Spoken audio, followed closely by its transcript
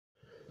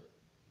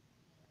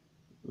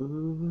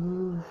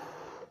Ooh.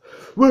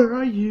 Where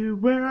are you?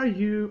 Where are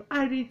you?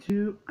 I need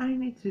to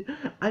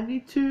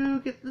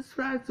get this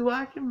right so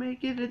I can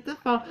make it into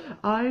fall.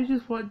 I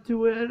just want to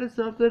win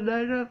something I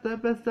have the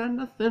best and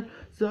nothing,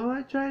 so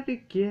I try to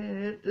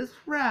get this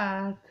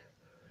right.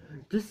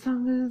 This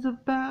song is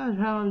about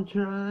how I'm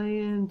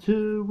trying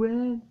to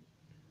win.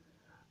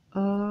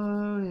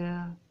 Oh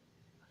yeah,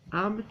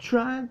 I'm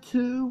trying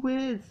to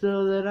win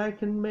so that I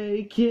can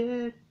make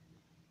it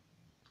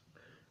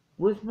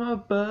with my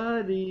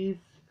buddies.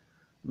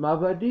 My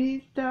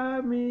buddies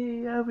tell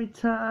me every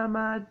time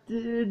I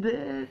did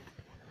it.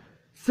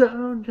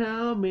 So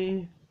tell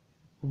me,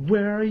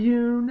 where are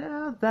you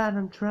now that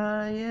I'm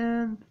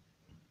trying?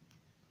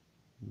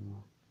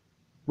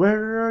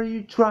 Where are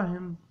you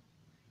trying?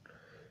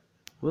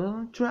 Well,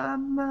 I'm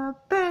trying my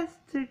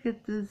best to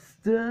get this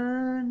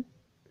done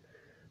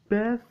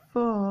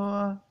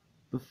before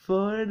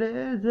it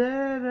is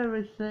and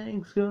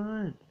everything's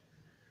gone.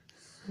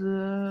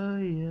 So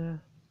yeah,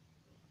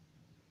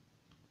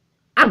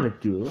 I'm gonna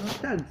do a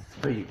little dance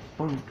for you.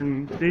 I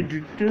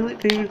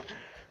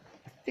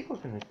think we're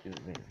gonna do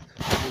this.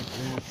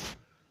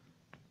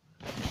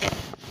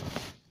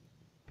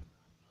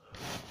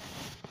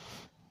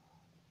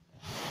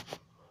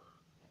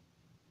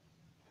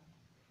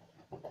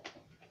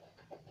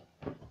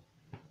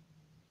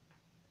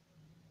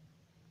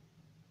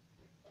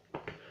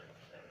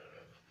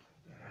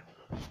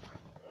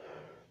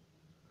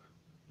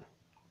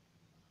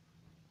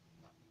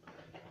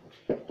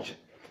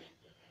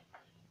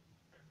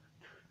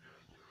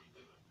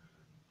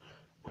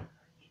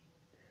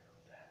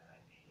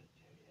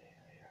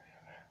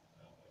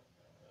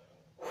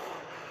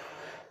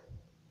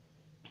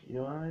 You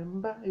know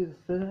I'm by your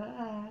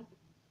side,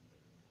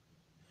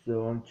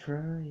 so I'm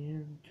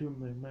trying to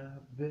make my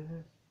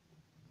best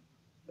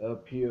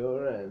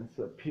appearance.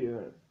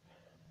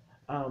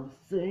 I'm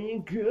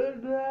saying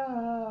good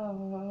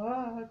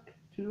luck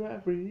to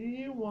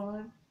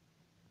everyone.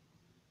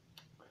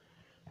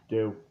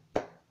 Do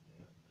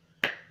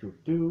do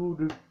do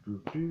do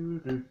do do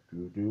do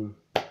do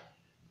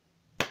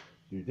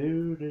do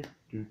do do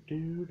do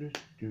do do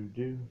do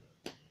do.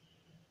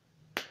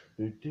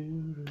 Do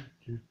do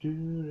do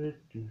do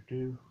do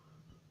do.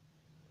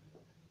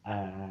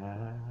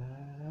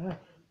 Ah,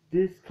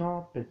 this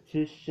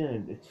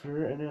competition, it's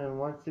for anyone who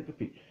wants to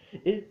compete.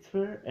 It's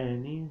for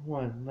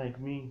anyone like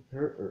me,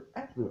 her, or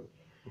everyone,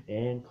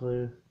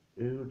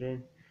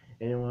 including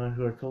anyone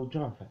who are told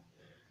John fact.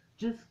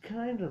 Just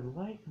kind of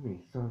like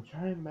me, so I'm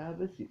trying my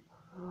best.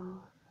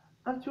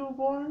 I'm too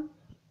warm,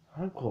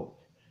 I'm cold.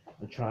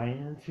 I'm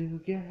trying to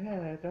get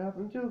head up.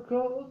 I'm too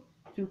cold,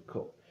 too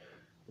cold.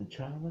 I'm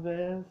trying my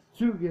best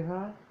to get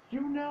high.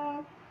 You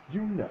know.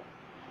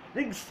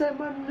 They say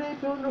my name,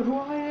 don't know who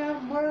I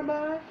am, where am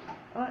I?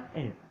 I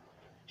am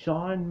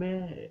Sean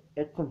May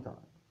Clinton.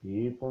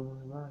 People know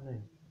me by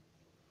name.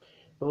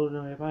 People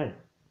know me by name.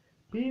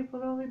 People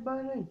know me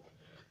by name.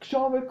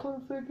 Sean May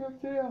Clinton, give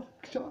it to you.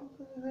 Sean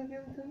Clinton,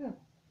 give it to you.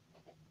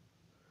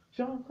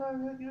 Sean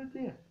Clinton, give it to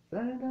you.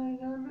 Saturday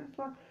night on this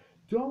one.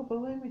 Don't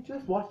believe me,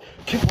 just watch.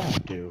 Come on,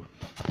 dude.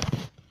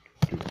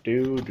 Do. Do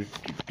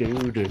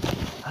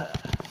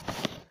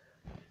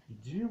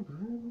you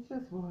believe me,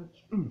 just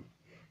watch.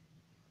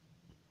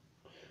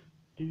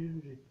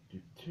 Do.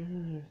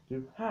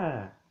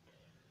 Ha.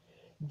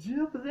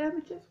 Don't believe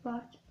me, just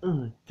watch.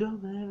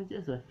 Don't believe me,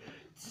 just watch.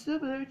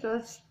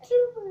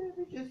 Don't believe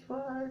me, just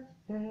watch.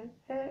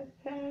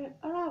 Hey,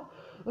 oh.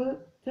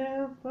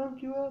 Uptown,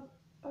 funk you up.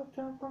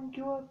 Uptown, funk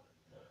you up.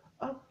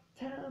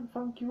 Uptown,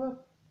 funk you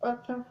up.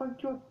 Uptown,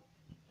 funk you up.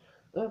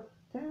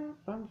 Uptown,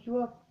 funk you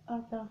up.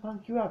 Uptown,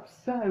 funk you up.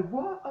 Say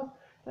what?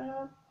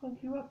 Uptown, funk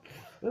you up.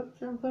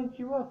 Uptown, funk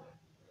you up.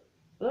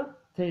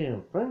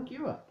 Uptown, funk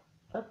you up.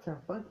 Uptown,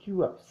 funk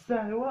you up.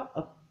 Say what?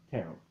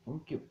 Uptown,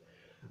 funk you up.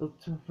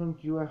 Uptown,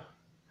 funk you up.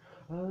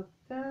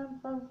 Uptown,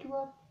 funk you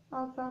up.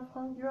 Uptown,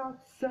 funk you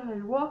up.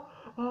 Say what?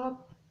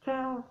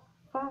 Uptown,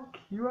 funk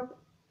you up.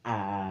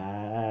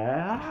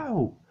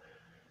 Ow!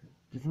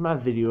 This is my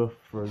video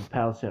for the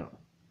Palace channel.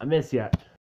 I miss ya.